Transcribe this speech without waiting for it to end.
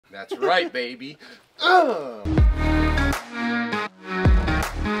That's right, baby. I'm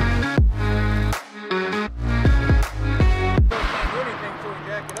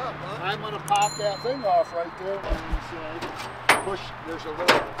gonna pop that thing off right there. Push. There's a little.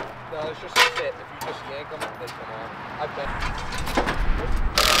 No, there's just a fit. If you just yank them, they come off. I bet.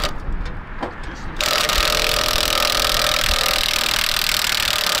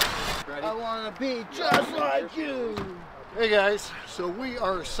 I want to be just like you. Hey guys, so we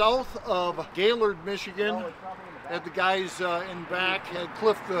are south of Gaylord, Michigan. Had the guys in back, had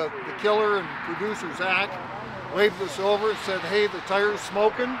Cliff the killer and producer Zach waved us over and said, hey, the tire's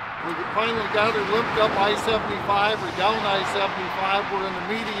smoking. We finally got her limped up I-75 or down I-75. We're in the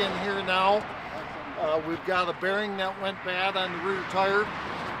median here now. We've got a bearing that went bad on the rear tire.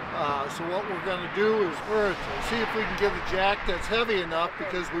 So what we're going to do is we're going to see if we can get a jack that's heavy enough,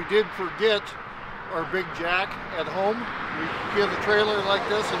 because we did forget our big jack at home. We get a trailer like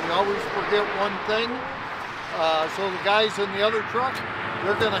this and you always forget one thing. So the guys in the other truck,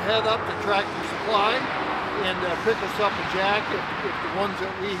 they're going to head up to Tractor Supply and pick us up a jack if the ones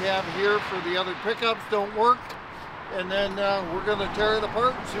that we have here for the other pickups don't work. And then we're going to tear it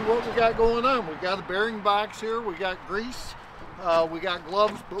apart and see what we got going on. We got a bearing box here, we got grease, we got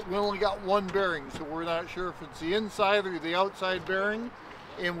gloves, but we only got one bearing, so we're not sure if it's the inside or the outside bearing.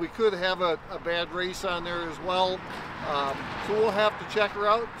 And we could have a bad race on there as well. So we'll have to check her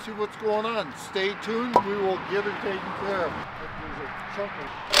out and see what's going on. Stay tuned, we will get her taken care of.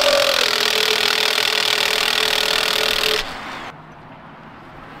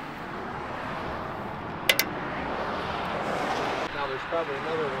 Now there's probably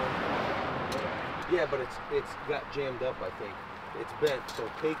another one. Yeah, but it's got jammed up, I think. It's bent, so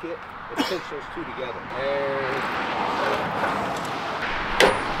take it and pinch those two together.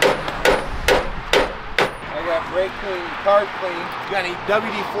 I got brake clean, carb clean. You got any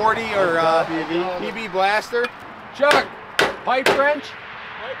WD-40 or PB blaster? Chuck, pipe wrench?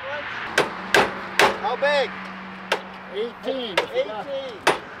 Pipe wrench? How big? 18. 18.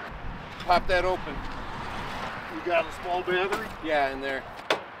 Pop that open. You got a small battery? Yeah, in there.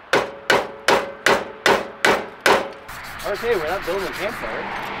 Okay, we're not building a campfire.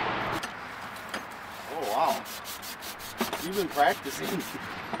 Oh, wow. You've been practicing.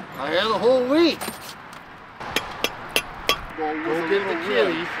 I had a whole week. Go get the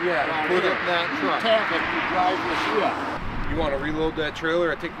kitty. Yeah, Put it in that truck. Tap it, you drive the shit. You want to reload that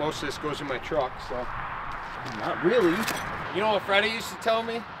trailer? I think most of this goes in my truck, so. Not really. You know what Freddie used to tell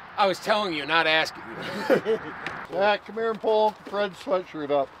me? I was telling you, not asking you. Zach, come here and pull Uncle Fred's sweatshirt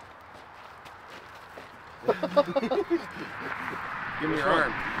up. Give me your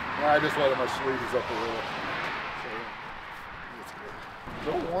arm. I just wanted my sleeves up a little.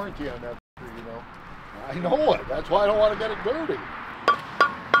 So, no warranty on that, you know. I know it. That's why I don't want to get it dirty.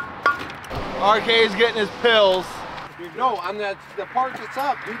 RK's getting his pills. No, on the part that's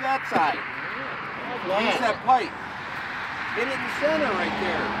up. Do that side. Use that pipe. Hit it in the center right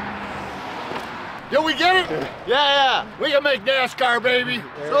there. Did we get it? Yeah. We can make NASCAR, baby.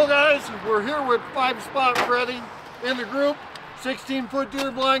 So guys, we're here with 5-Spot Freddy in the group, 16-foot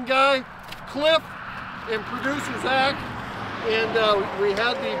deer blind guy, Cliff, and producer Zach. And we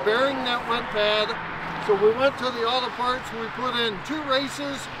had the bearing that went bad. So we went to the auto parts, we put in 2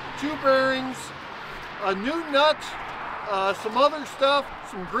 races, 2 bearings, a new nut, some other stuff,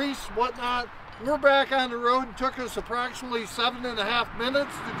 some grease, whatnot. We're back on the road. It took us approximately 7.5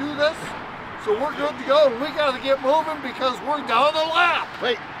 minutes to do this. So we're good to go. We got to get moving because we're down a lap.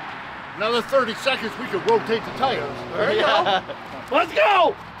 Wait, another 30 seconds we could rotate the tires. There you go. Let's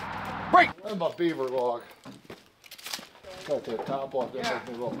go. Break. I'm a beaver log. Got that top off there,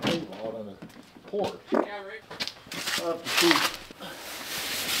 making a little table out on the porch. Yeah, Rick. Up the seat.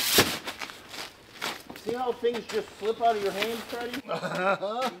 See how things just slip out of your hands, Freddie?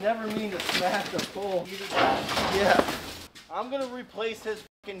 You never mean to smash the full heater bag. Yeah. I'm gonna replace his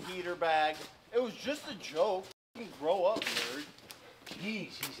fucking heater bag. It was just a joke. You can grow up, nerd.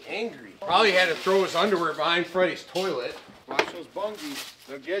 Jeez, he's angry. Probably had to throw his underwear behind Freddie's toilet. Watch those bungees.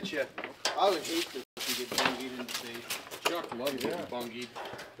 They'll get you. I would hate to get bungied in the face. Chuck loves getting bungied.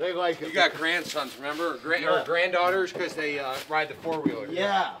 They like it. You got grandsons, remember? Or granddaughters, because they ride the 4-wheeler.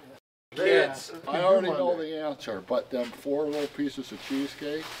 Yeah. Kids. I already know the answer, but them 4 little pieces of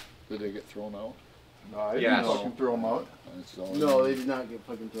cheesecake, did they get thrown out? No, I didn't Yes. fucking throw them out. No, they did not get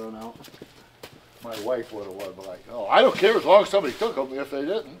fucking thrown out. My wife would have won, but like, oh, I don't care as long as somebody took them. If they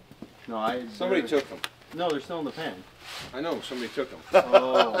didn't, No, Somebody took them. No, they're still in the pan. I know, somebody took them.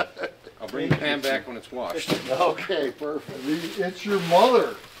 Oh. I'll bring the pan back when it's washed. okay, perfect. It's your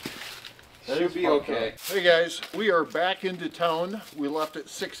mother. Should be okay. Hey guys, we are back into town. We left at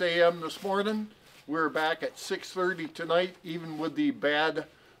 6 a.m. this morning. We're back at 6:30 tonight, even with the bad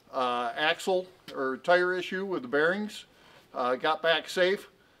axle or tire issue with the bearings. Got back safe.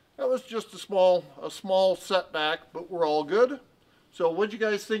 That was just a small setback, but we're all good. So what'd you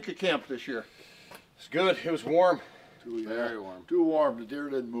guys think of camp this year? It's good. It was warm. Very warm. Too warm. The deer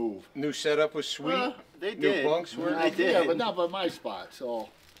didn't move. New setup was sweet. They New did. bunks were. They did. Yeah, but not by my spot. So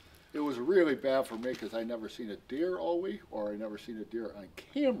it was really bad for me because I never seen a deer all week, or I never seen a deer on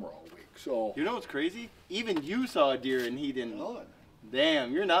camera all week. So You know what's crazy? Even you saw a deer and he didn't.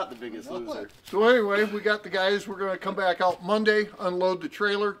 Damn, you're not the biggest loser. So anyway, we got the guys. We're going to come back out Monday, unload the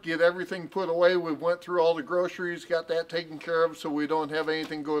trailer, get everything put away. We went through all the groceries, got that taken care of so we don't have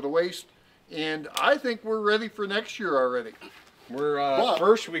anything go to waste. And I think we're ready for next year already. We're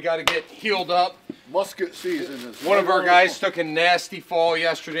first we got to get healed up. musket season is. One of our guys took a nasty fall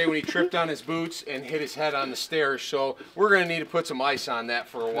yesterday when he tripped on his boots and hit his head on the stairs. So we're going to need to put some ice on that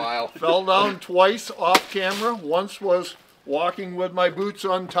for a while. Fell down twice off camera. Once was walking with my boots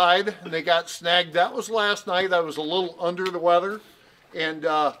untied and they got snagged. That was last night. I was a little under the weather. And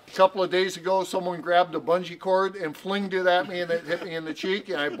a couple of days ago, someone grabbed a bungee cord and flinged it at me and it hit me in the cheek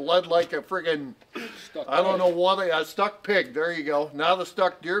and I bled like a friggin', I don't know what, a stuck pig. There you go. Not a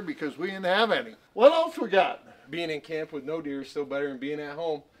stuck deer because we didn't have any. What else we got? Being in camp with no deer is still better than being at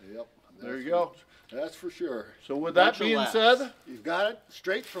home. Yep. There you go. That's for sure. So with that being said, You've got it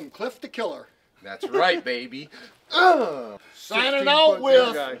straight from Cliff to Killer. That's right, baby. Signing out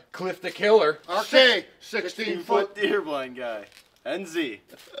with Cliff the Killer. RK, 16 16 foot, foot deer blind guy. NZ.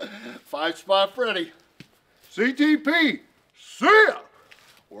 5 spot Freddy. CTP. See ya.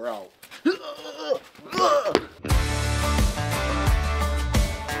 We're out.